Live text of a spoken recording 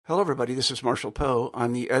Hello, everybody. This is Marshall Poe.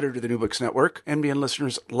 I'm the editor of the New Books Network. NBN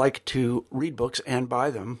listeners like to read books and buy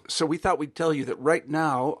them. So we thought we'd tell you that right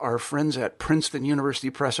now, our friends at Princeton University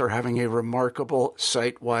Press are having a remarkable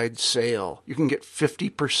site-wide sale. You can get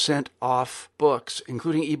 50% off books,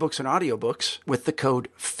 including ebooks and audiobooks, with the code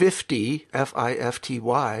 50,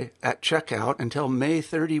 F-I-F-T-Y, at checkout until May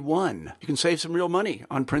 31. You can save some real money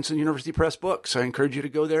on Princeton University Press books. I encourage you to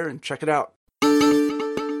go there and check it out.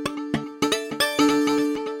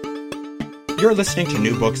 You're listening to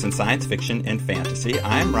New Books in Science Fiction and Fantasy.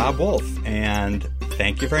 I'm Rob Wolf, and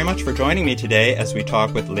thank you very much for joining me today as we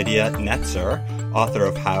talk with Lydia Netzer, author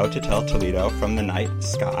of How to Tell Toledo from the Night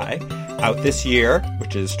Sky, out this year,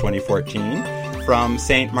 which is 2014, from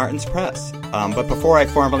St. Martin's Press. But before I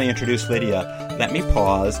formally introduce Lydia, let me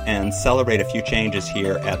pause and celebrate a few changes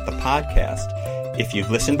here at the podcast. If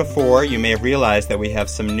you've listened before, you may have realized that we have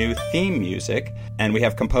some new theme music, and we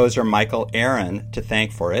have composer Michael Aaron to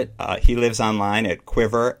thank for it. He lives online at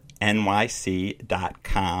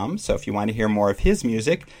quivernyc.com, so if you want to hear more of his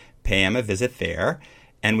music, pay him a visit there.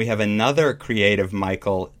 And we have another creative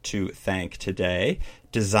Michael to thank today,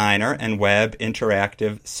 designer and web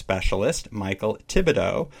interactive specialist Michael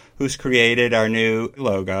Thibodeau, who's created our new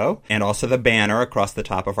logo and also the banner across the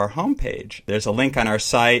top of our homepage. There's a link on our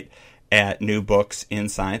site at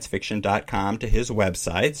newbooksinsciencefiction.com to his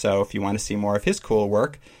website. So if you want to see more of his cool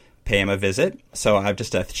work, pay him a visit. So I've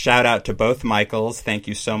just a shout out to both Michaels. Thank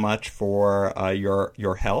you so much for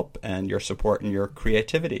your help and your support and your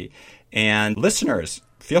creativity. And listeners,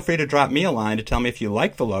 feel free to drop me a line to tell me if you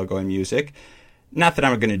like the logo and music. Not that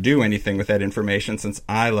I'm going to do anything with that information since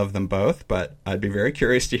I love them both, but I'd be very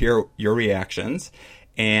curious to hear your reactions.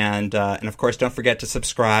 And of course, don't forget to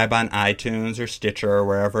subscribe on iTunes or Stitcher or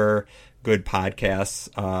wherever good podcasts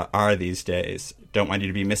are these days. Don't want you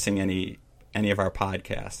to be missing any of our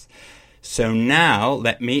podcasts. So now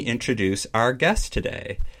let me introduce our guest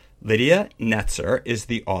today. Lydia Netzer is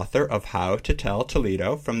the author of How to Tell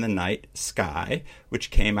Toledo from the Night Sky,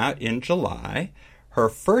 which came out in July. Her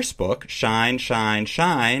first book, Shine, Shine,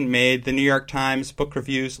 Shine, made the New York Times Book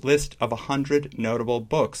Review's list of 100 notable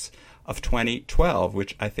books of 2012,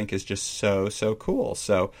 which I think is just so cool.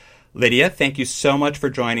 So, Lydia, thank you so much for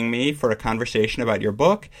joining me for a conversation about your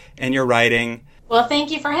book and your writing. Well, thank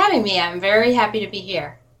you for having me. I'm very happy to be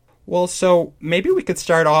here. Well, so maybe we could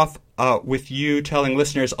start off with you telling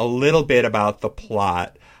listeners a little bit about the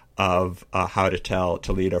plot of How to Tell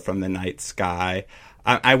Toledo from the Night Sky.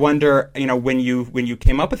 I wonder, when you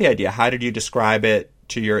came up with the idea, how did you describe it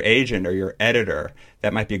to your agent or your editor?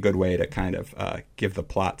 That might be a good way to kind of give the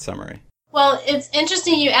plot summary. Well, it's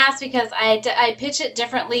interesting you ask because I pitch it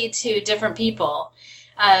differently to different people.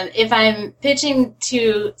 If I'm pitching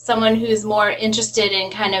to someone who's more interested in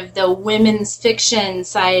kind of the women's fiction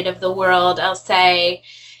side of the world, I'll say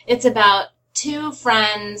it's about two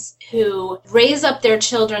friends who raise up their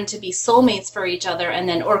children to be soulmates for each other and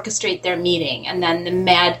then orchestrate their meeting, and then the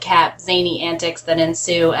madcap, zany antics that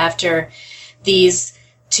ensue after these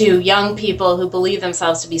two young people who believe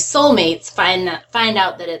themselves to be soulmates find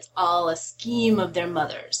out that it's all a scheme of their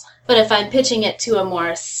mothers. But if I'm pitching it to a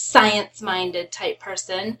more science-minded type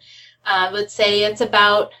person, I would say it's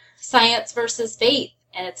about science versus faith,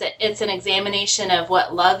 and it's an examination of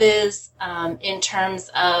what love is in terms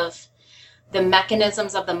of the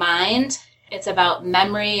mechanisms of the mind. It's about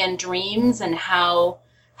memory and dreams and how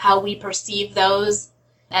we perceive those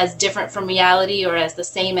as different from reality or as the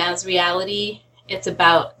same as reality. It's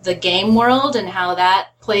about the game world and how that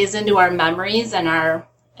plays into our memories and our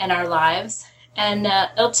lives. And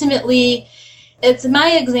ultimately, it's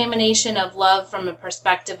my examination of love from a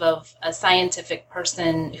perspective of a scientific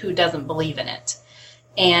person who doesn't believe in it.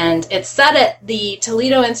 And it's set at the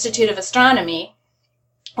Toledo Institute of Astronomy,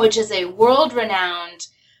 which is a world-renowned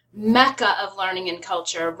mecca of learning and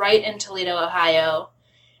culture right in Toledo, Ohio.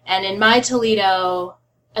 And in my Toledo,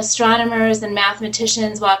 astronomers and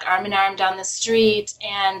mathematicians walk arm in arm down the street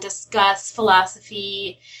and discuss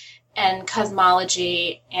philosophy and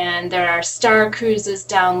cosmology, and there are star cruises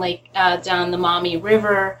down the Maumee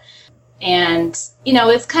River, and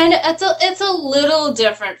it's a little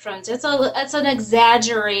different from it's an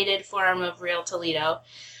exaggerated form of real Toledo,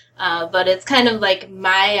 but it's kind of like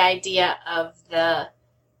my idea of the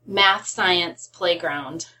math science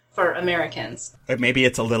playground for Americans. Maybe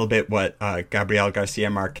it's a little bit what Gabriel Garcia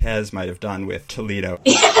Marquez might have done with Toledo.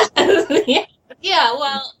 Yeah,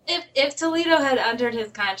 well, if Toledo had entered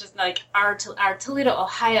his consciousness, like our Toledo,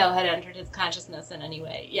 Ohio had entered his consciousness in any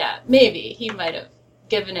way, yeah, maybe he might have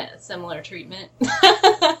given it a similar treatment.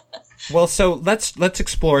 Well, so let's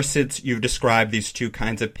explore, since you've described these two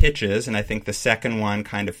kinds of pitches, and I think the second one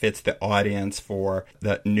kind of fits the audience for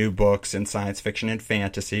the new books in science fiction and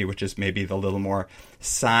fantasy, which is maybe the little more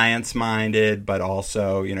science-minded, but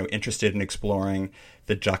also, interested in exploring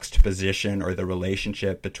the juxtaposition or the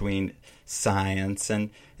relationship between science and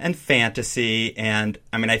fantasy. And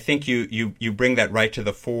I mean, I think you bring that right to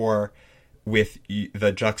the fore with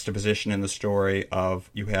the juxtaposition in the story of,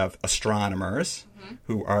 you have astronomers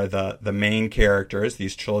who are the main characters,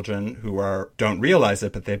 these children who don't realize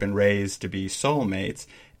it, but they've been raised to be soulmates,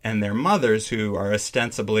 and their mothers who are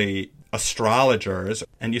ostensibly astrologers.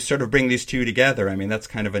 And you sort of bring these two together. I mean, that's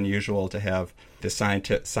kind of unusual to have the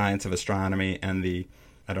science of astronomy and the,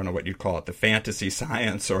 I don't know what you'd call it, the fantasy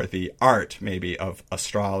science or the art maybe of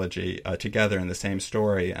astrology together in the same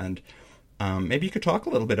story. And maybe you could talk a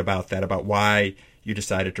little bit about that, about why you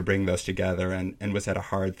decided to bring those together, and was that a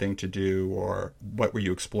hard thing to do, or what were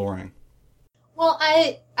you exploring? Well,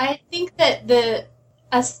 I think that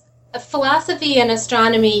philosophy and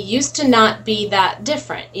astronomy used to not be that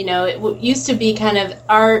different. It used to be kind of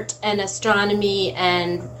art and astronomy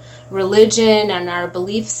and religion and our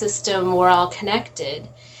belief system were all connected.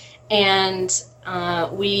 And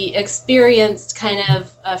we experienced kind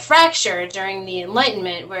of a fracture during the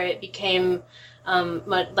Enlightenment, where it became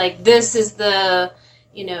like, this is the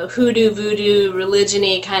hoodoo voodoo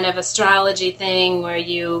religion-y kind of astrology thing, where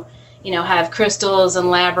you have crystals and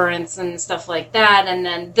labyrinths and stuff like that, and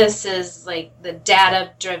then this is like the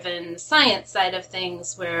data-driven science side of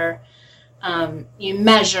things, where you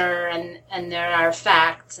measure and there are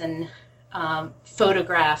facts and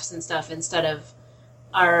photographs and stuff, instead of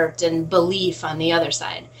art and belief on the other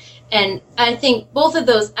side. And I think both of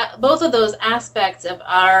those aspects of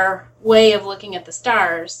our way of looking at the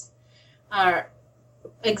stars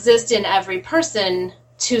exist in every person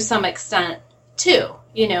to some extent too,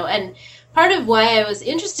 and part of why I was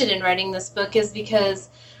interested in writing this book is because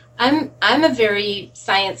I'm a very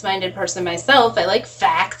science-minded person myself. I like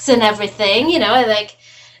facts and everything, I like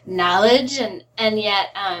knowledge, and yet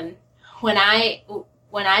when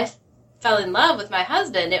I fell in love with my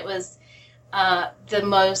husband, it was the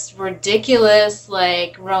most ridiculous,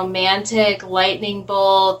 like, romantic lightning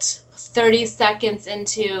bolt. 30 seconds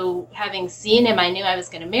into having seen him, I knew I was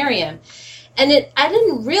going to marry him. And I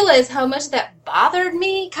didn't realize how much that bothered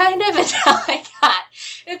me, kind of, until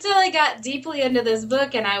I got deeply into this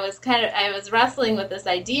book, and I was wrestling with this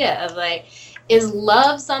idea of, like, is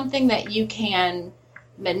love something that you can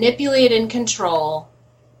manipulate and control?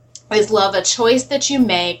 Is love a choice that you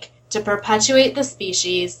make to perpetuate the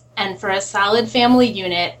species and for a solid family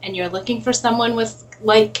unit, and you're looking for someone with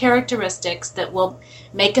like characteristics that will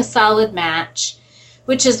make a solid match,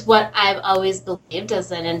 which is what I've always believed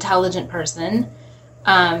as an intelligent person?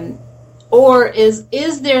 Or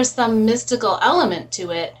is there some mystical element to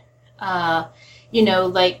it?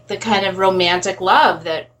 Like the kind of romantic love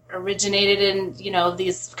that originated in,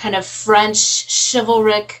 these kind of French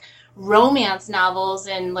chivalric romance novels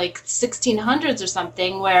in like 1600s or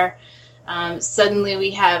something, where suddenly we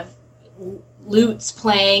have lutes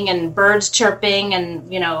playing and birds chirping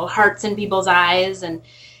and, hearts in people's eyes. And,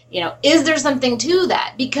 is there something to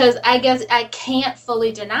that? Because I guess I can't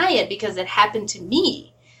fully deny it, because it happened to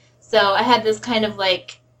me. So I had this kind of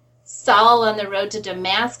like Saul on the road to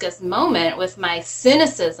Damascus moment with my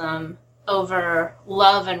cynicism over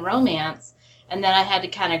love and romance. And then I had to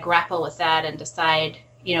kind of grapple with that and decide,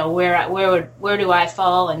 where do I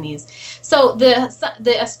fall in these? So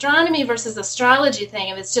the astronomy versus astrology thing,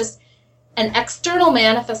 if it's just an external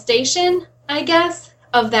manifestation, I guess,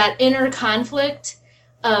 of that inner conflict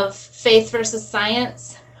of faith versus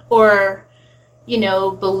science, or,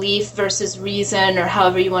 belief versus reason, or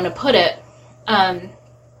however you want to put it. And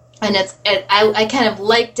I kind of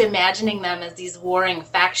liked imagining them as these warring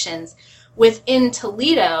factions. Within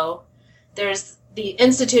Toledo, there's the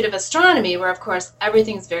Institute of Astronomy, where, of course,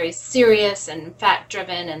 everything's very serious and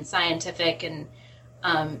fact-driven and scientific, and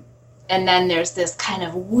then there's this kind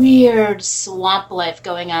of weird swamp life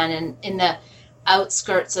going on in the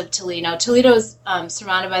outskirts of Toledo. Toledo's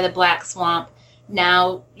surrounded by the Black Swamp,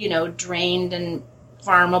 now, drained and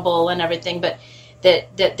farmable and everything, but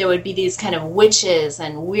that there would be these kind of witches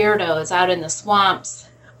and weirdos out in the swamps,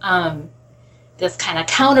 this kind of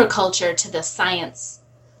counterculture to the science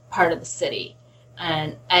part of the city.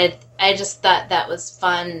 And I just thought that was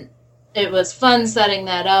fun. It was fun setting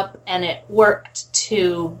that up, and it worked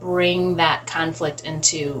to bring that conflict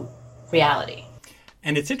into reality.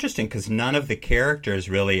 And it's interesting because none of the characters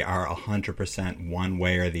really are 100% one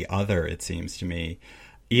way or the other, it seems to me.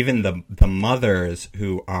 Even the mothers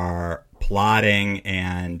who are plotting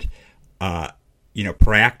and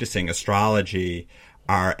practicing astrology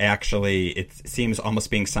are actually, it seems almost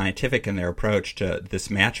being scientific in their approach to this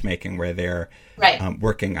matchmaking, where they're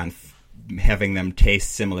working on having them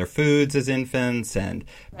taste similar foods as infants and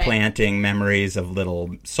planting memories of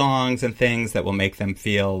little songs and things that will make them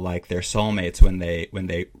feel like they're soulmates when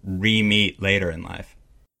they re-meet later in life.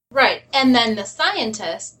 Right. And then the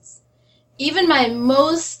scientists, even my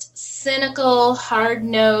most cynical,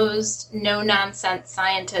 hard-nosed, no-nonsense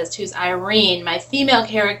scientist, who's Irene, my female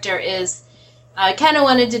character is, I kind of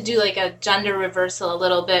wanted to do like a gender reversal a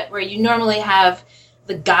little bit, where you normally have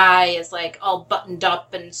the guy is like all buttoned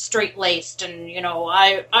up and straight-laced and,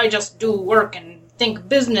 I just do work and think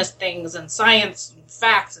business things and science and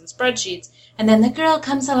facts and spreadsheets. And then the girl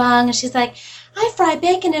comes along and she's like, I fry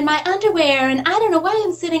bacon in my underwear and I don't know why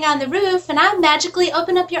I'm sitting on the roof and I magically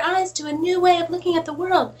open up your eyes to a new way of looking at the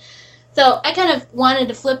world. So I kind of wanted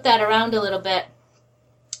to flip that around a little bit.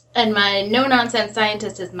 And my no-nonsense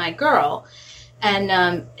scientist is my girl.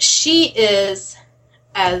 And she is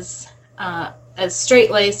as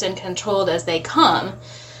straight-laced and controlled as they come,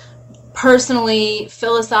 personally,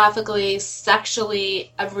 philosophically,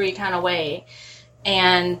 sexually, every kind of way.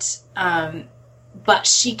 And but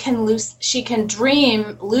she can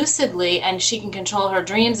dream lucidly, and she can control her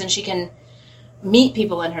dreams, and she can meet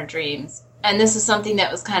people in her dreams. And this is something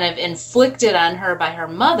that was kind of inflicted on her by her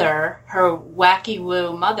mother, her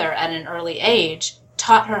wacky-woo mother, at an early age,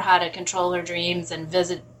 taught her how to control her dreams and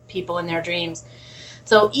visit people in their dreams.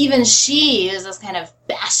 So even she is this kind of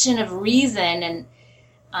bastion of reason,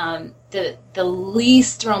 and the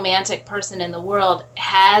least romantic person in the world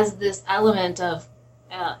has this element of,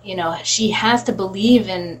 she has to believe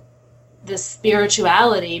in this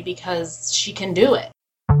spirituality because she can do it.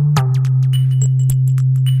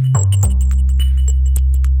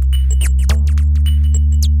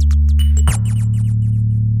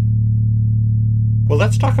 Well,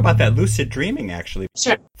 let's talk about that lucid dreaming, actually.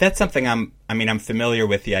 Sure. That's something I'm familiar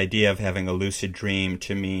with, the idea of having a lucid dream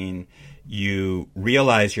to mean you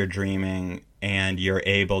realize you're dreaming and you're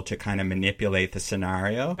able to kind of manipulate the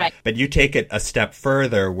scenario. Right. But you take it a step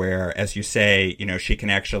further where, as you say, she can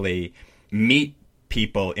actually meet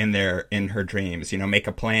people in her dreams, make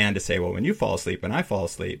a plan to say, well, when you fall asleep and I fall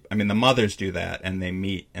asleep. I mean, the mothers do that, and they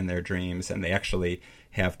meet in their dreams and they actually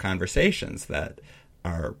have conversations that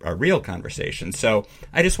are real conversations. So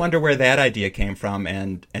I just wonder where that idea came from,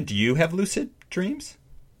 and do you have lucid dreams?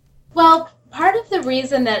 Well, part of the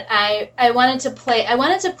reason that I wanted to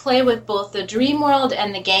play with both the dream world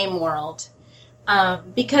and the game world,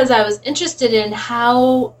 because I was interested in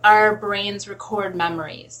how our brains record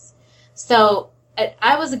memories. So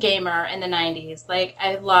I was a gamer in the 90s. Like,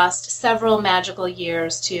 I lost several magical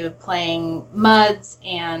years to playing MUDs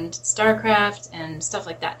and StarCraft and stuff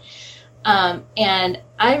like that. And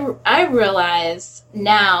I realize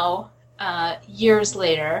now, years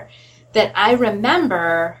later, that I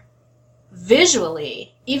remember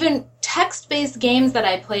visually, even text-based games that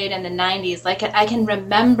I played in the 90s, like I can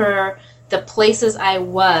remember the places I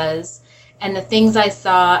was and the things I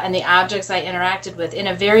saw and the objects I interacted with in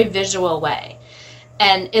a very visual way.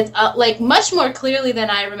 And it's like much more clearly than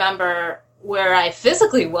I remember where I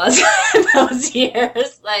physically was in those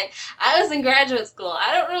years. Like, I was in graduate school.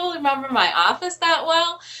 I don't really remember my office that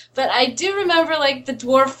well, but I do remember, like, the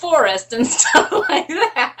dwarf forest and stuff like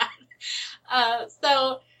that.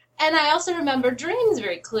 And I also remember dreams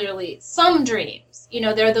very clearly. Some dreams.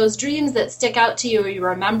 There are those dreams that stick out to you or you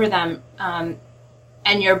remember them,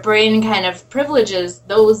 and your brain kind of privileges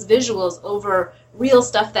those visuals over real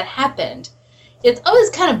stuff that happened. It's always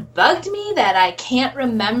kind of bugged me that I can't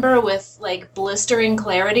remember with, like, blistering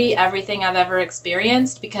clarity everything I've ever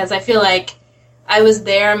experienced, because I feel like I was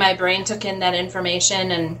there, my brain took in that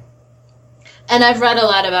information, and I've read a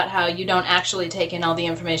lot about how you don't actually take in all the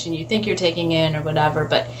information you think you're taking in or whatever,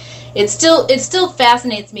 but it still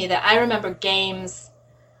fascinates me that I remember games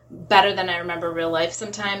better than I remember real life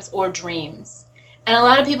sometimes, or dreams. And a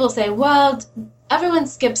lot of people say, well, everyone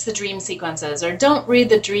skips the dream sequences, or don't read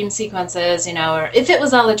the dream sequences, or if it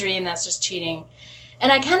was all a dream, that's just cheating.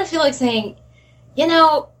 And I kind of feel like saying,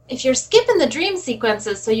 if you're skipping the dream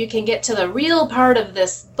sequences so you can get to the real part of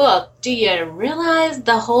this book, do you realize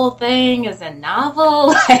the whole thing is a novel?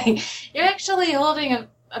 Like, you're actually holding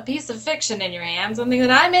a piece of fiction in your hand, something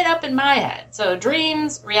that I made up in my head. So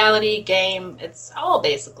dreams, reality, game, it's all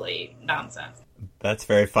basically nonsense. That's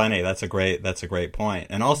very funny. That's a great point.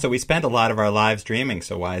 And also, we spend a lot of our lives dreaming,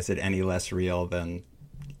 so why is it any less real than,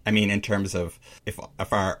 in terms of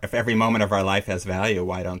if every moment of our life has value,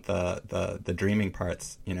 why don't the dreaming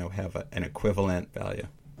parts, have an equivalent value?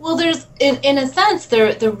 Well, there's in a sense,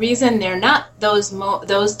 the reason they're not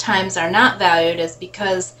those times are not valued is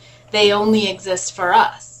because they only exist for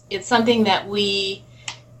us. It's something that we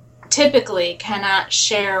typically cannot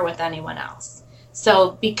share with anyone else.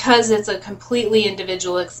 So because it's a completely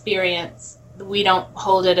individual experience, we don't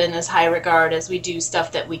hold it in as high regard as we do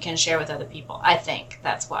stuff that we can share with other people. I think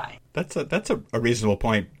that's why. That's a reasonable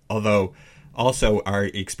point, although also our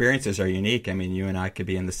experiences are unique. I mean, you and I could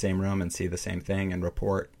be in the same room and see the same thing and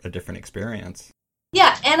report a different experience.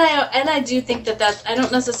 Yeah, and I do think that's, I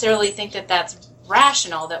don't necessarily think that that's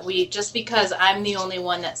rational, that we, just because I'm the only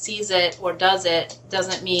one that sees it or does it,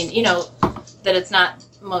 doesn't mean, that it's not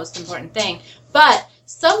the most important thing. But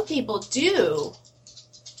some people do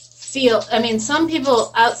feel, some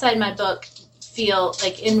people outside my book feel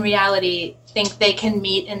like in reality think they can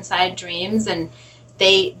meet inside dreams, and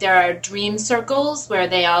there are dream circles where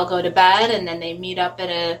they all go to bed and then they meet up at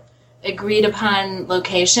a agreed upon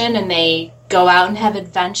location and they go out and have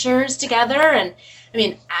adventures together. And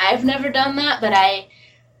I've never done that, but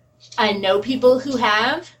I know people who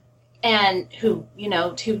have, and who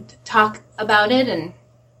talk about it, and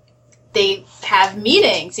they have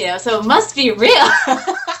meetings, so it must be real.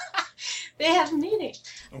 They have meetings.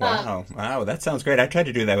 Wow, that sounds great. I tried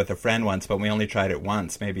to do that with a friend once, but we only tried it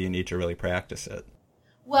once. Maybe you need to really practice it.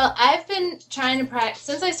 Well, I've been trying to practice,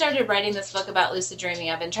 since I started writing this book about lucid dreaming,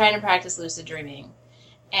 I've been trying to practice lucid dreaming.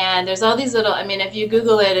 And there's all these little, if you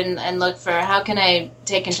Google it and look for how can I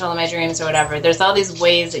take control of my dreams or whatever, there's all these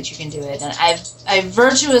ways that you can do it. And I've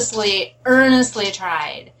virtuously, earnestly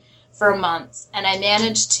tried for months. And I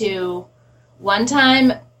managed to, one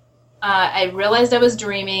time, I realized I was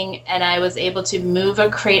dreaming, and I was able to move a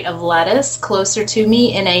crate of lettuce closer to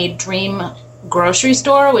me in a dream grocery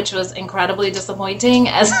store, which was incredibly disappointing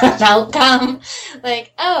as an outcome.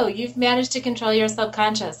 Like, oh, you've managed to control your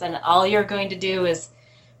subconscious, and all you're going to do is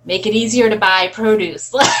make it easier to buy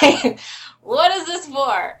produce. Like, what is this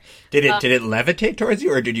for? Did it levitate towards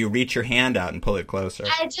you, or did you reach your hand out and pull it closer?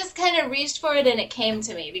 I just kind of reached for it and it came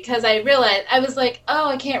to me, because I realized, I was like, oh,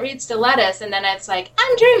 I can't reach the lettuce. And then it's like,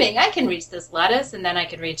 I'm dreaming, I can reach this lettuce, and then I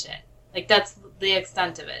could reach it. Like, that's the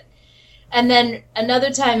extent of it. And then another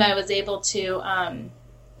time I was able to,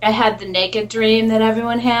 I had the naked dream that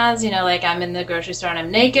everyone has, like I'm in the grocery store and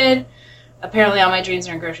I'm naked. Apparently all my dreams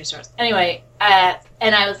are in grocery stores. Anyway,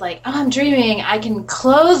 and I was like, oh, I'm dreaming, I can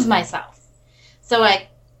clothe myself. So I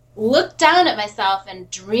looked down at myself and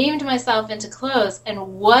dreamed myself into clothes,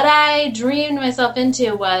 and what I dreamed myself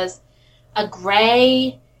into was a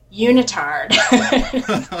gray unitard.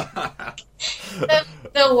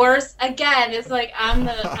 the worst, again, it's like on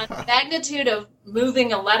the magnitude of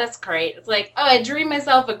moving a lettuce crate. It's like, oh, I dreamed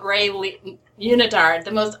myself a gray unitard,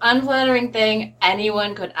 the most unflattering thing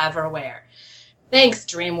anyone could ever wear. Thanks,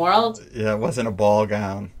 Dream World. Yeah, it wasn't a ball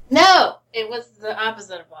gown. No, it was the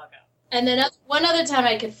opposite of ball gown. And then one other time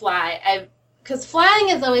I could fly, because flying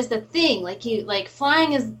is always the thing.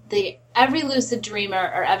 Flying is every lucid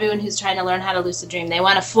dreamer, or everyone who's trying to learn how to lucid dream, they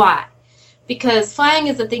want to fly. Because flying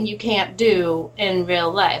is the thing you can't do in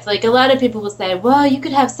real life. Like, a lot of people will say, well, you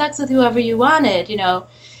could have sex with whoever you wanted.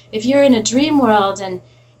 If you're in a dream world and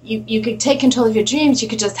you could take control of your dreams, you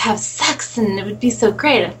could just have sex and it would be so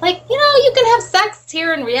great. And it's like, you can have sex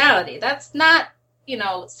here in reality. That's not,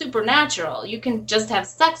 supernatural. You can just have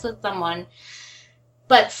sex with someone.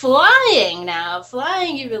 But flying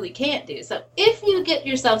you really can't do. So if you get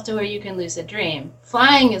yourself to where you can lucid dream,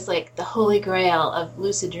 flying is like the holy grail of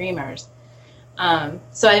lucid dreamers.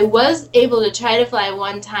 So I was able to try to fly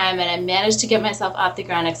one time, and I managed to get myself off the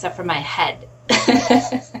ground except for my head.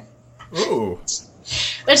 Ooh.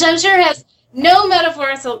 Which I'm sure has no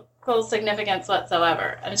metaphorical significance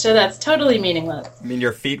whatsoever. I'm sure that's totally meaningless. I mean,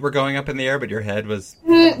 your feet were going up in the air, but your head was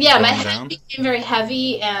yeah, my head down? became very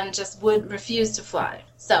heavy and just would refuse to fly.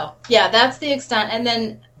 So, yeah, that's the extent. And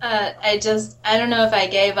then I don't know if I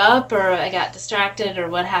gave up or I got distracted or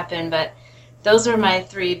what happened, but those were my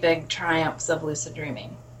 3 big triumphs of lucid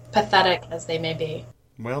dreaming, pathetic as they may be.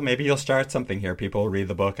 Well, maybe you'll start something here. People will read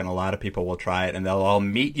the book, and a lot of people will try it, and they'll all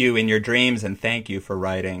meet you in your dreams and thank you for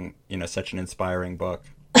writing, such an inspiring book.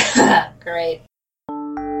 Great.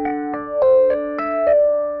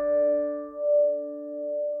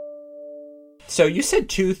 So you said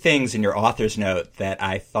 2 things in your author's note that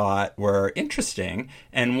I thought were interesting,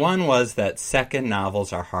 and one was that second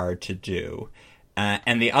novels are hard to do.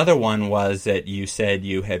 And the other one was that you said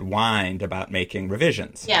you had whined about making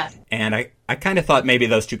revisions. Yeah. And I kind of thought maybe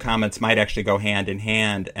those two comments might actually go hand in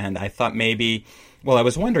hand. And I thought maybe, well, I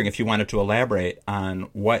was wondering if you wanted to elaborate on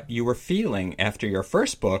what you were feeling after your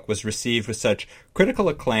first book was received with such critical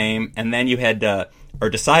acclaim, and then you had to, or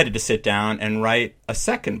decided to sit down and write a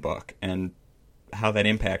second book, and how that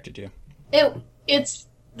impacted you. It's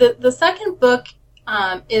the second book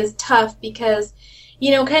is tough because,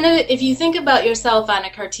 kind of if you think about yourself on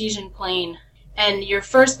a Cartesian plane, and your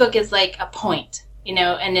first book is like a point,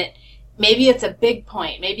 and maybe it's a big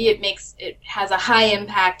point, maybe it has a high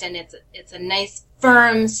impact, and it's a nice,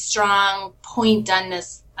 firm, strong point on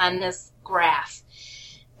this graph.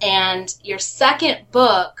 And your second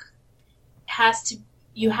book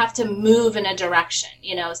you have to move in a direction,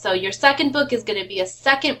 So your second book is going to be a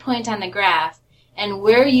second point on the graph, and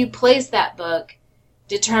where you place that book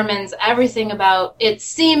determines everything about, it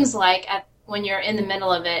seems like when you're in the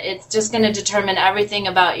middle of it, it's just going to determine everything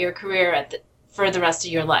about your career for the rest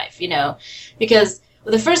of your life, Because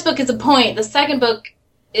the first book is a point, the second book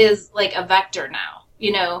is like a vector now,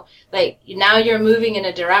 like now you're moving in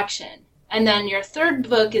a direction. And then your third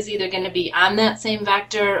book is either going to be on that same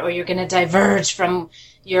vector, or you're going to diverge from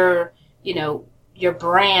your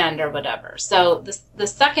brand or whatever. So the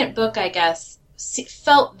second book, I guess,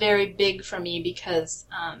 felt very big for me because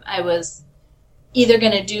I was either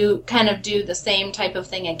going to do the same type of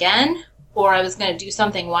thing again, or I was going to do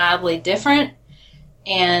something wildly different.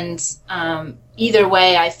 And either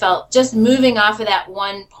way, I felt just moving off of that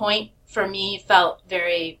one point for me felt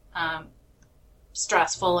very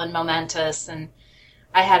stressful and momentous, and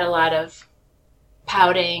I had a lot of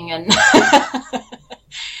pouting, and I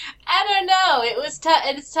don't know, it was tough.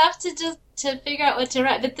 It's tough to figure out what to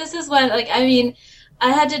write, but this is when, I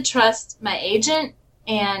had to trust my agent,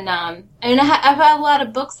 and I've had a lot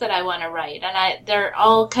of books that I want to write, and they're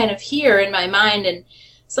all kind of here in my mind, and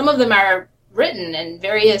some of them are written in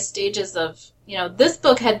various stages of, this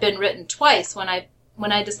book had been written twice when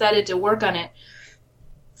I decided to work on it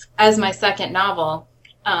as my second novel.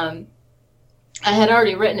 I had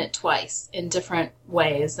already written it twice in different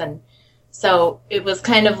ways, and so it was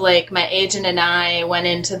kind of like my agent and I went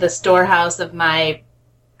into the storehouse of my,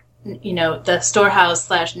 the storehouse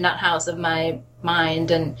 / nut house of my mind,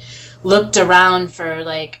 and looked around for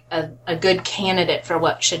like a good candidate for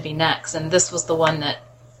what should be next, and this was the one that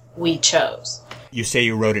we chose. You say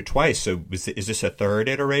you wrote it twice, so is this a third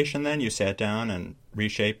iteration then? You sat down and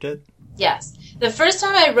reshaped it? Yes. The first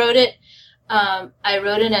time I wrote it,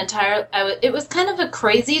 it was kind of a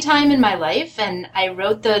crazy time in my life, and I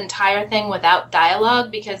wrote the entire thing without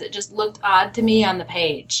dialogue because it just looked odd to me on the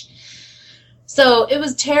page. So it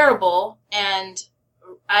was terrible, and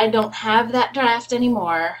I don't have that draft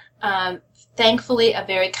anymore. Thankfully, a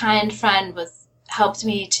very kind friend helped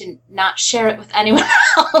me to not share it with anyone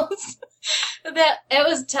else. That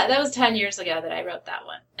was 10 years ago that I wrote that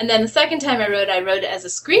one. And then the second time I wrote it as a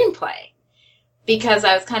screenplay, because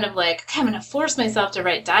I was kind of like, okay, I'm going to force myself to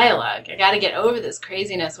write dialogue. I got to get over this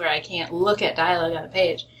craziness where I can't look at dialogue on a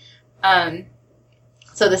page.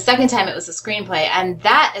 So the second time it was a screenplay, and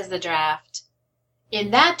that is the draft.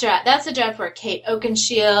 In that draft, that's the draft where Kate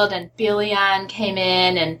Oakenshield and Belian came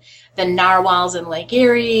in, and the narwhals in Lake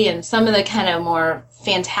Erie, and some of the kind of more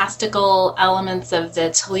fantastical elements of the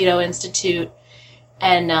Toledo Institute.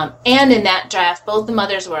 And in that draft, both the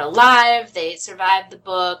mothers were alive. They survived the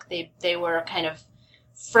book. They were kind of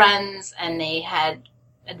friends, and they had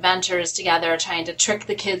adventures together, trying to trick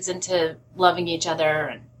the kids into loving each other.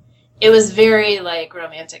 And it was very like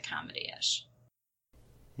romantic comedy-ish.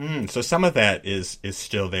 So some of that is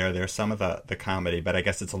still there. There's some of the comedy, but I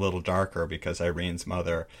guess it's a little darker because Irene's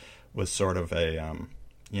mother was sort of a,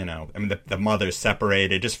 the mother's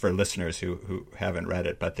separated, just for listeners who haven't read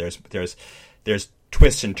it, but there's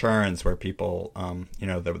twists and turns where people,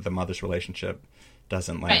 the mother's relationship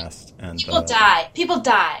doesn't last. Right. And People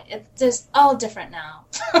die. It's just all different now.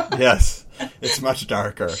 Yes. It's much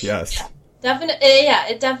darker. Yes. Definitely. Yeah,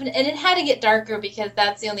 and it had to get darker because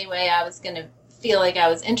that's the only way I was going to feel like I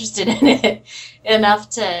was interested in it enough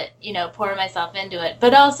to, pour myself into it.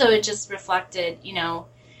 But also it just reflected,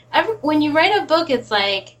 when you write a book, it's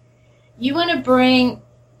like you want to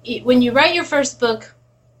when you write your first book,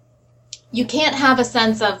 you can't have a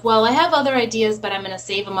sense of, well, I have other ideas, but I'm going to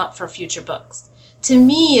save them up for future books. To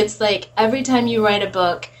me, it's like every time you write a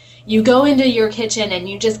book, you go into your kitchen and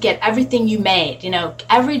you just get everything you made,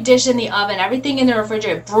 every dish in the oven, everything in the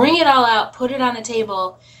refrigerator, bring it all out, put it on the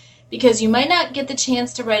table, because you might not get the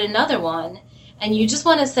chance to write another one, and you just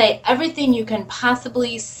want to say everything you can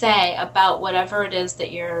possibly say about whatever it is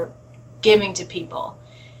that you're giving to people.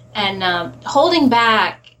 And holding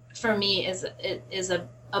back for me is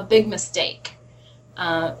a big mistake.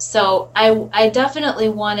 So I definitely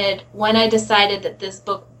wanted, when I decided that this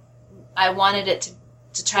book, I wanted it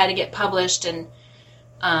to try to get published, and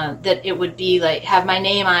that it would be like, have my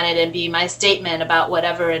name on it and be my statement about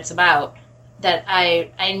whatever it's about, that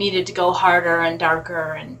I needed to go harder and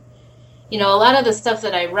darker. And, a lot of the stuff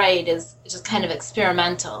that I write is just kind of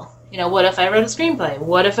experimental. What if I wrote a screenplay?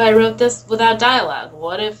 What if I wrote this without dialogue?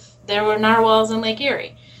 What if there were narwhals in Lake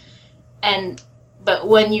Erie? But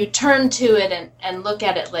when you turn to it and look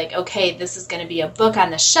at it like, okay, this is going to be a book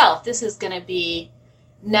on the shelf, this is going to be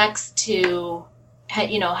next to,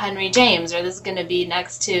 Henry James, or this is going to be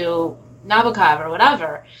next to Nabokov or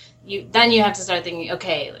whatever, then you have to start thinking,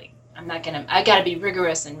 okay, like, I got to be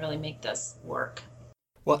rigorous and really make this work.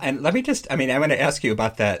 Well, and let me I want to ask you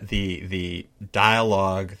about that, the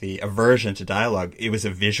dialogue, the aversion to dialogue. It was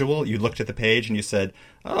a visual. You looked at the page and you said,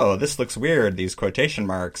 oh, this looks weird, these quotation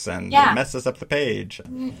marks, and it messes up the page.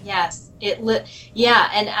 Yes.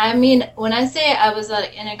 And when I say I was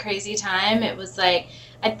in a crazy time, it was like,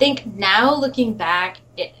 I think now looking back,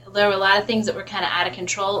 there were a lot of things that were kind of out of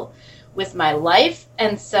control with my life.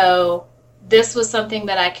 And so this was something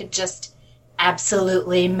that I could just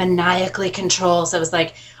absolutely maniacally control. So it was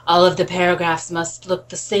like, all of the paragraphs must look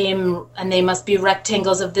the same, and they must be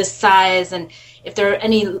rectangles of this size, and if there are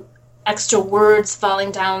any extra words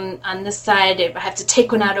falling down on this side, I have to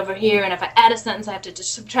take one out over here, and if I add a sentence, I have to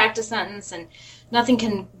just subtract a sentence, and nothing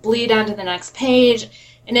can bleed onto the next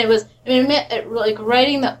page. And it was, like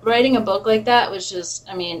writing a book like that was just,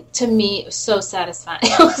 to me, it was so satisfying.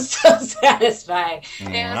 It was so satisfying.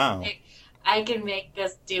 Wow. I can make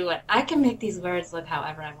this I can make these words look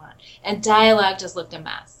however I want. And dialogue just looked a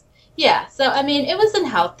mess. Yeah, so, it wasn't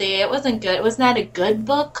healthy. It wasn't good. It was not a good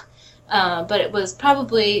book, but it was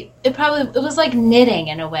it was like knitting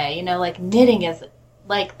in a way. Like knitting is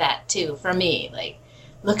like that, too, for me. Like,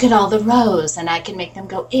 look at all the rows, and I can make them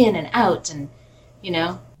go in and out, and,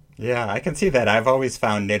 Yeah, I can see that. I've always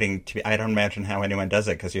found knitting to be, I don't imagine how anyone does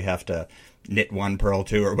it, because you have to knit one, purl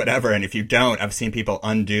two, or whatever. And if you don't, I've seen people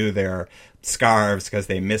undo their scarves because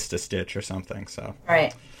they missed a stitch or something. So,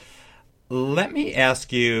 right. Let me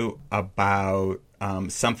ask you about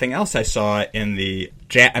something else I saw in the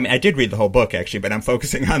I did read the whole book, actually, but I'm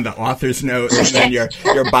focusing on the author's note and then your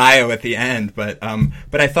bio at the end. But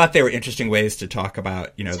I thought they were interesting ways to talk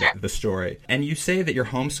about, the story. And you say that you're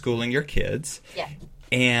homeschooling your kids. Yeah.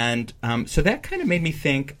 And so that kind of made me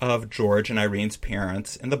think of George and Irene's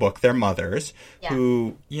parents in the book, their mothers,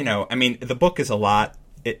 who, the book is a lot.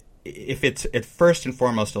 If it's at first and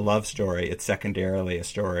foremost a love story, it's secondarily a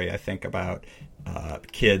story, I think, about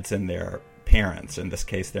kids and their parents, in this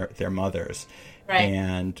case, their mothers. Right.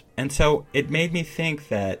 And so it made me think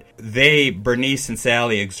that Bernice and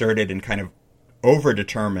Sally, exerted and kind of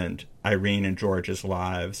overdetermined Irene and George's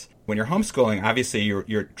lives. When you're homeschooling, obviously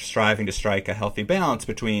you're striving to strike a healthy balance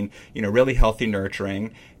between, really healthy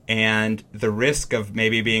nurturing and the risk of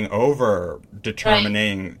maybe being over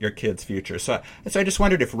determining your kid's future. So I just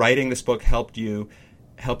wondered if writing this book help you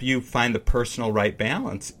find the personal right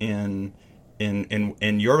balance in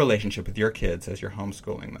your relationship with your kids as you're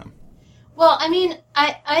homeschooling them. Well,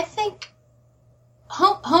 I think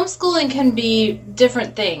homeschooling can be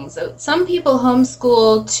different things. Some people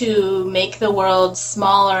homeschool to make the world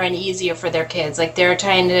smaller and easier for their kids. Like they're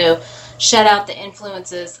trying to shut out the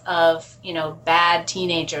influences of, bad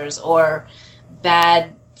teenagers or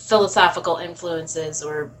bad philosophical influences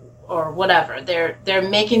or whatever. They're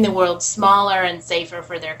making the world smaller and safer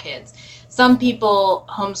for their kids. Some people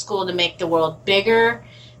homeschool to make the world bigger.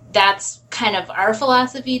 That's kind of our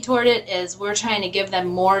philosophy toward it, is we're trying to give them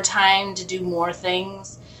more time to do more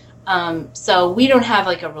things. So we don't have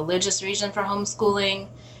like a religious reason for homeschooling.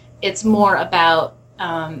 It's more about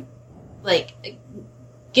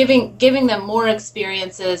giving them more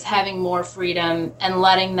experiences, having more freedom, and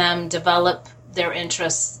letting them develop their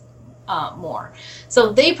interests more.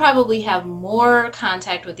 So they probably have more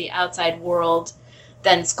contact with the outside world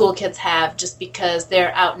than school kids have, just because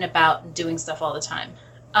they're out and about and doing stuff all the time.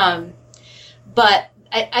 But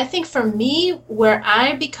I think for me, where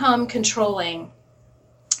I become controlling,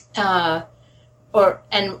 and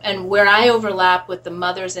where I overlap with the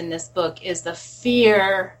mothers in this book, is the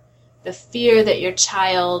fear that your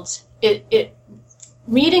child,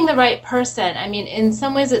 meeting the right person. In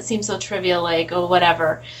some ways it seems so trivial, like, oh,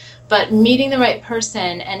 whatever, but meeting the right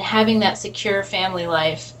person and having that secure family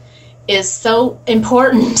life is so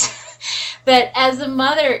important. That as a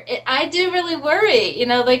mother, I do really worry,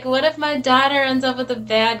 what if my daughter ends up with a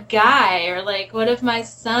bad guy, or what if my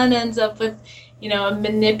son ends up with, a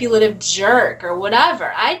manipulative jerk or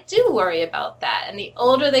whatever. I do worry about that. And the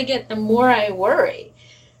older they get, the more I worry.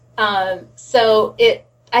 I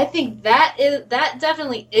think that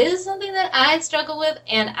definitely is something that I struggle with,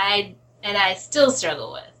 and I still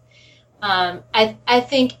struggle with. I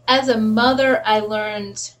think as a mother, I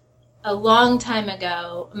learned a long time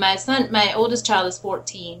ago. My oldest child is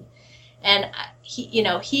 14, and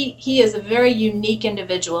he is a very unique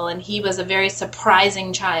individual, and he was a very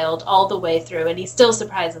surprising child all the way through, and he still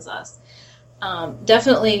surprises us.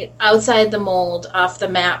 Definitely outside the mold, off the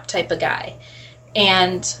map type of guy,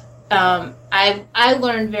 and I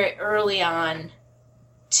learned very early on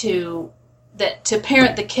to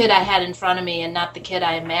parent the kid I had in front of me and not the kid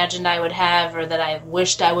I imagined I would have, or that I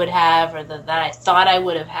wished I would have, or that I thought I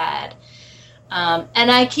would have had.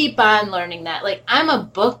 And I keep on learning that. Like, I'm a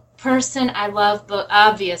book person. I love books,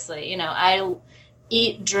 obviously. I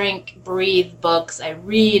eat, drink, breathe books. I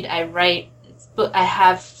read, I write. I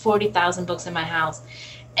have 40,000 books in my house.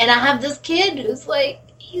 And I have this kid who's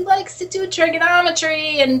he likes to do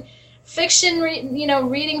trigonometry and fiction,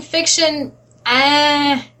 reading fiction.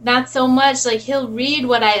 Not so much. Like, he'll read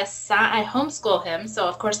what I homeschool him, so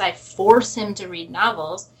of course I force him to read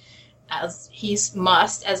novels, as he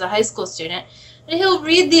must as a high school student. And he'll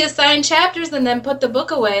read the assigned chapters and then put the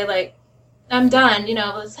book away, like, I'm done.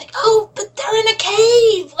 It's like, oh, but they're in a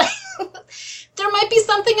cave. There might be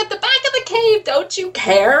something at the back of the cave. Don't you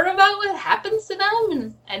care about what happens to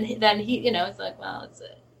them? And then he, it's like, well,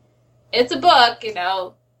 it's a book,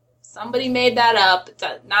 Somebody made that up. It's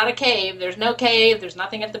not a cave. There's no cave. There's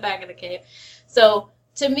nothing at the back of the cave. So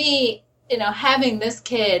to me, having this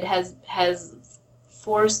kid has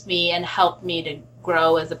forced me and helped me to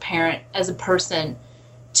grow as a parent, as a person,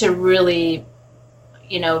 to really,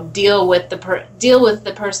 deal with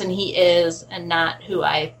the person he is and not who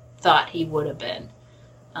I thought he would have been.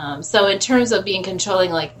 So in terms of being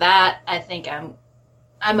controlling like that, I think I'm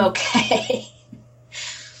okay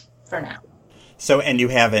for now. So, and you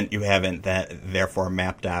haven't therefore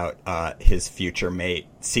mapped out his future mate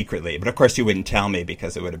secretly, but of course you wouldn't tell me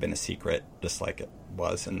because it would have been a secret, just like it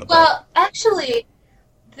was in the book. Well, actually,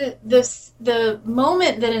 the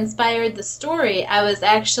moment that inspired the story, I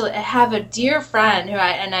have a dear friend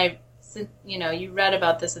you read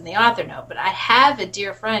about this in the author note, but I have a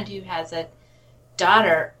dear friend who has a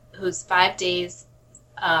daughter who's 5 days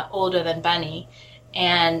older than Benny.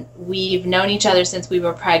 And we've known each other since we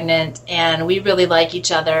were pregnant, and we really like each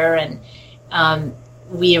other, and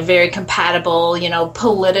we are very compatible,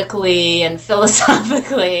 politically and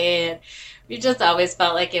philosophically. And we just always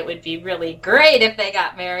felt like it would be really great if they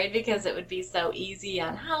got married because it would be so easy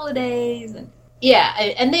on holidays. And yeah,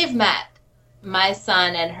 and they've met, my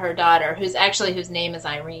son and her daughter, whose name is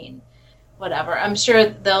Irene. Whatever. I'm sure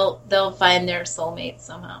they'll find their soulmate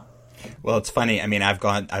somehow. Well, it's funny. I mean, I've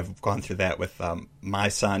gone through that with my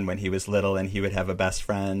son when he was little, and he would have a best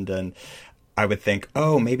friend, and I would think,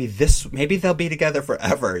 oh, maybe they'll be together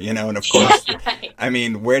forever, And of course, right. I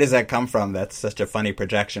mean, where does that come from? That's such a funny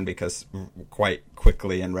projection because quite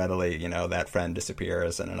quickly and readily, that friend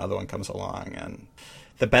disappears and another one comes along, and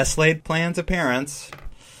the best laid plans of parents.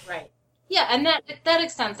 Right. Yeah, and that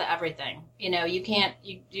extends to everything. You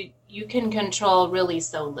can control really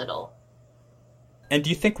so little. And do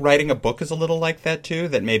you think writing a book is a little like that, too?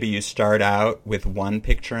 That maybe you start out with one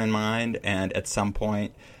picture in mind, and at some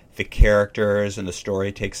point the characters and the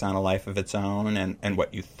story takes on a life of its own, and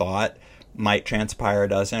what you thought might transpire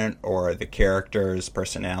doesn't, or the character's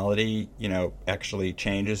personality, actually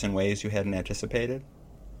changes in ways you hadn't anticipated?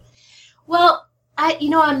 Well, I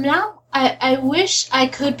wish I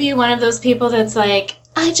could be one of those people that's like,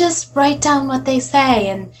 I just write down what they say,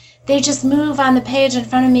 and they just move on the page in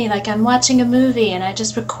front of me like I'm watching a movie, and I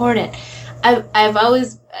just record it. I've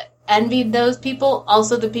always envied those people.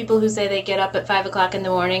 Also, the people who say they get up at 5 o'clock in the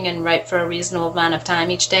morning and write for a reasonable amount of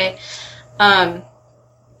time each day. But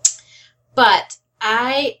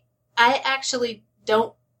I actually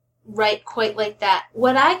don't write quite like that.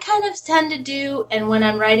 What I kind of tend to do, and when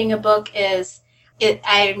I'm writing a book, is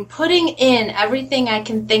I'm putting in everything I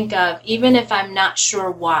can think of, even if I'm not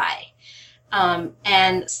sure why.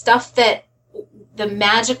 And stuff the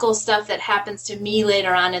magical stuff that happens to me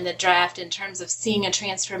later on in the draft in terms of seeing a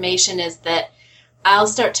transformation is that I'll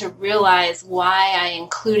start to realize why I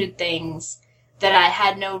included things that I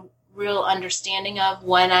had no real understanding of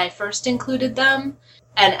when I first included them.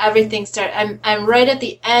 And everything I'm right at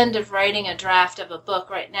the end of writing a draft of a book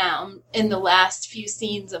right now. I'm in the last few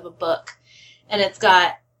scenes of a book. And it's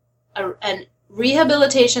got a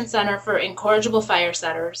rehabilitation center for incorrigible fire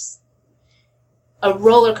setters, a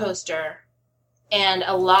roller coaster, and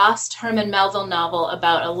a lost Herman Melville novel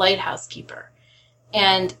about a lighthouse keeper.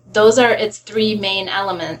 And it's three main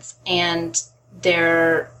elements, and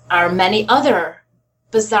there are many other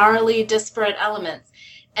bizarrely disparate elements.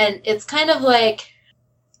 And it's kind of like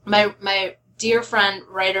my dear friend,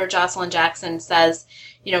 writer Jocelyn Jackson says,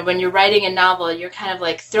 when you're writing a novel, you're kind of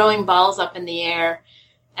like throwing balls up in the air,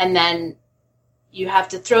 and then you have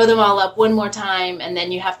to throw them all up one more time, and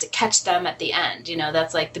then you have to catch them at the end.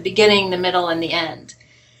 That's like the beginning, the middle, and the end.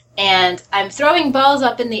 And I'm throwing balls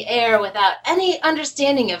up in the air without any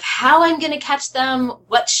understanding of how I'm going to catch them,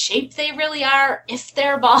 what shape they really are, if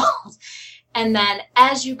they're balls. And then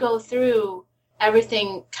as you go through,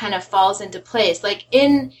 everything kind of falls into place. Like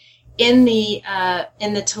in the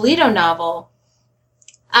Toledo novel,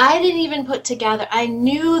 I didn't even put together. I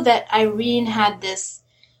knew that Irene had this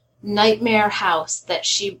nightmare house that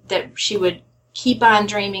she would keep on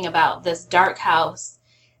dreaming about, this dark house.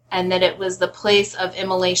 And that it was the place of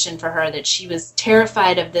immolation for her, that she was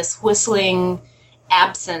terrified of this whistling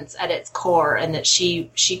absence at its core, and that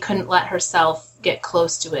she couldn't let herself get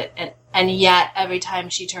close to it. And yet, every time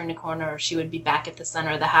she turned a corner, she would be back at the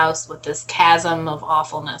center of the house with this chasm of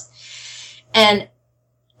awfulness. And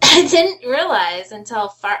I didn't realize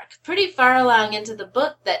until pretty far along into the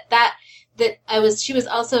book that she was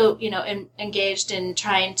also, engaged in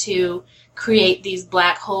trying to create these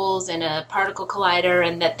black holes in a particle collider,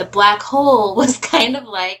 and that the black hole was kind of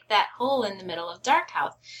like that hole in the middle of Dark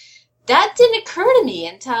House. That didn't occur to me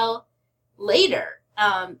until later.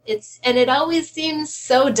 It always seems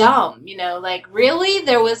so dumb, like really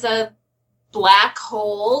there was a black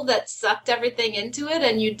hole that sucked everything into it,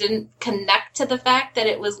 and you didn't connect to the fact that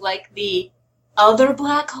it was like the other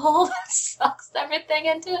black hole that sucks everything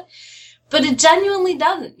into it. But it genuinely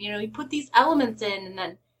doesn't. You put these elements in, and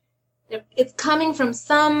then it's coming from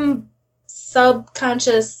some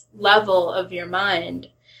subconscious level of your mind.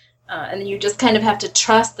 And you just kind of have to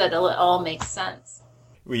trust that it all makes sense.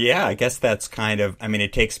 Well, yeah, I guess that's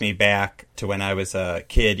it takes me back to when I was a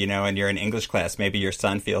kid, and you're in English class. Maybe your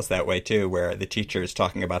son feels that way too, where the teacher is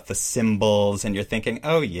talking about the symbols, and you're thinking,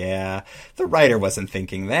 oh yeah, the writer wasn't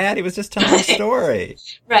thinking that. He was just telling a story.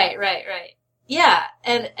 Right. Yeah,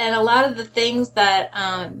 and a lot of the things that...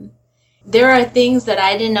 there are things that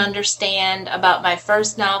I didn't understand about my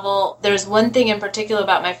first novel. There's one thing in particular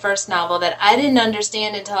about my first novel that I didn't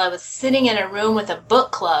understand until I was sitting in a room with a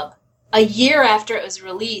book club a year after it was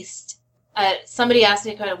released. Somebody asked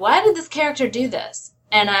me, why did this character do this?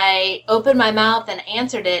 And I opened my mouth and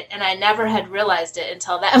answered it, and I never had realized it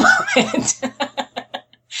until that moment.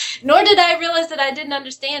 Nor did I realize that I didn't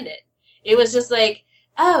understand it. It was just like,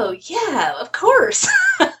 oh, yeah, of course.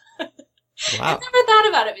 Wow. I've never thought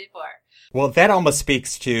about it before. Well, that almost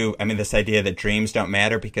speaks to, this idea that dreams don't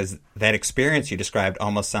matter, because that experience you described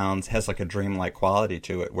almost has like a dreamlike quality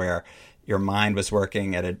to it, where your mind was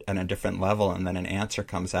working at a different level, and then an answer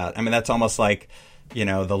comes out. That's almost like,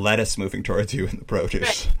 the lettuce moving towards you in the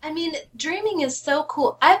produce. Right. Dreaming is so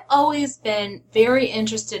cool. I've always been very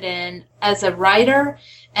interested in, as a writer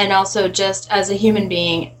and also just as a human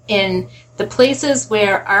being, in the places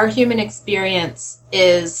where our human experience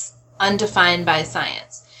is undefined by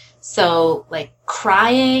science. So, like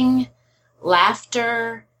crying,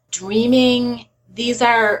 laughter, dreaming, these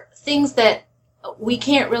are things that we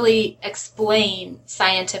can't really explain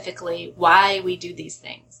scientifically why we do these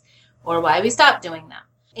things or why we stop doing them.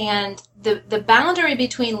 And the boundary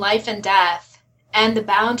between life and death and the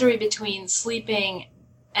boundary between sleeping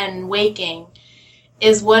and waking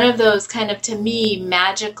is one of those kind of, to me,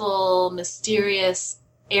 magical, mysterious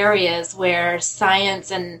areas where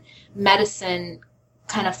science and medicine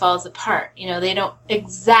kind of falls apart. They don't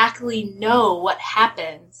exactly know what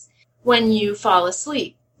happens when you fall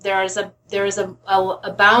asleep. There is a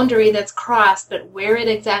boundary that's crossed, but where it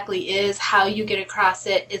exactly is, how you get across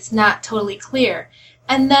it, it's not totally clear.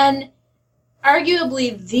 And then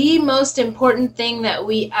arguably the most important thing that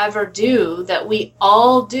we ever do, that we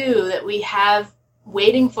all do, that we have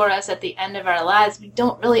waiting for us at the end of our lives, we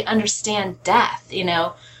don't really understand death,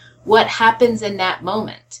 what happens in that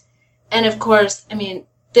moment. And of course,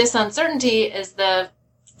 this uncertainty is the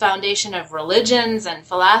foundation of religions and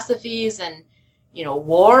philosophies and,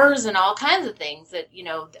 wars and all kinds of things that,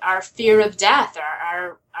 our fear of death,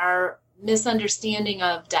 our misunderstanding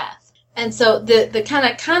of death. And so the kind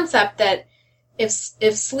of concept that if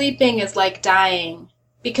sleeping is like dying,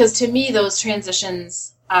 because to me those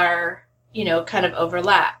transitions are, kind of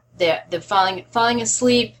overlap. The falling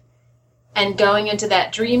asleep and going into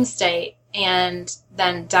that dream state, and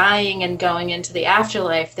then dying and going into the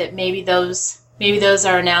afterlife, that maybe those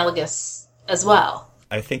are analogous as well.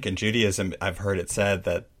 I think in Judaism, I've heard it said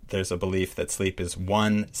that there's a belief that sleep is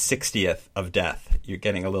 1/60th of death. You're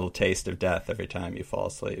getting a little taste of death every time you fall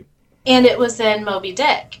asleep. And it was in Moby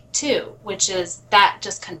Dick, too, which is, that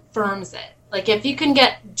just confirms it. Like, if you can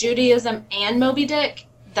get Judaism and Moby Dick,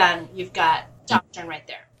 then you've got doctrine right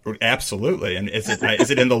there. Absolutely. And is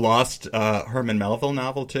it in the lost Herman Melville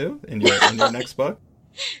novel, too, in your next book?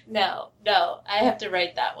 No. I have to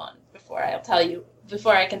write that one before I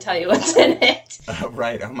can tell you what's in it.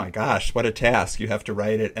 Right. Oh, my gosh. What a task. You have to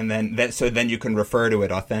write it, and then you can refer to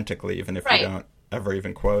it authentically, even if you don't ever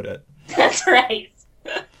even quote it. That's right.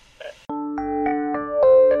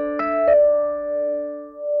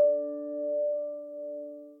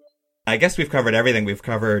 I guess we've covered everything. We've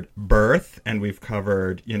covered birth, and we've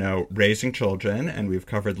covered, raising children, and we've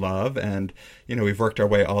covered love, and, we've worked our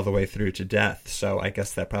way all the way through to death. So I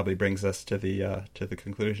guess that probably brings us to the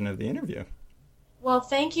conclusion of the interview. Well,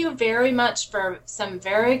 thank you very much for some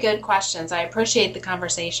very good questions. I appreciate the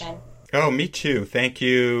conversation. Oh, me too. Thank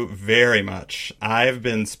you very much. I've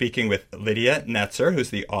been speaking with Lydia Netzer, who's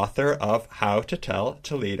the author of How to Tell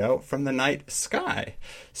Toledo from the Night Sky.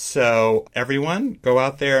 So everyone, go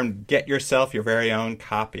out there and get yourself your very own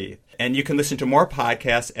copy. And you can listen to more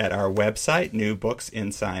podcasts at our website,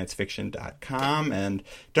 newbooksinScienceFiction.com. And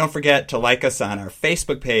don't forget to like us on our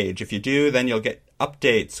Facebook page. If you do, then you'll get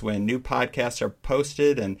updates when new podcasts are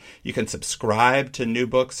posted, and you can subscribe to New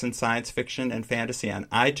Books in Science Fiction and Fantasy on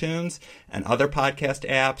iTunes and other podcast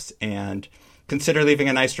apps, and consider leaving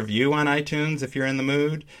a nice review on iTunes if you're in the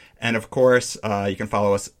mood. And of course, you can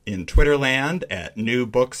follow us in Twitterland at New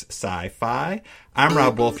Books Sci-Fi. I'm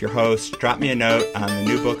Rob Wolf, your host. Drop me a note on the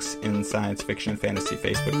New Books in Science Fiction and Fantasy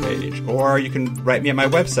Facebook page, or you can write me at my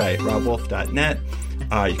website, robwolf.net.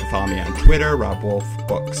 You can follow me on Twitter, Rob Wolf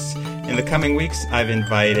Books. In the coming weeks, I've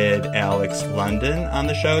invited Alex London on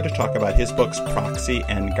the show to talk about his books Proxy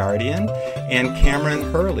and Guardian, and Cameron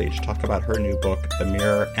Hurley to talk about her new book, The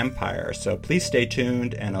Mirror Empire. So please stay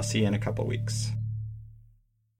tuned, and I'll see you in a couple weeks.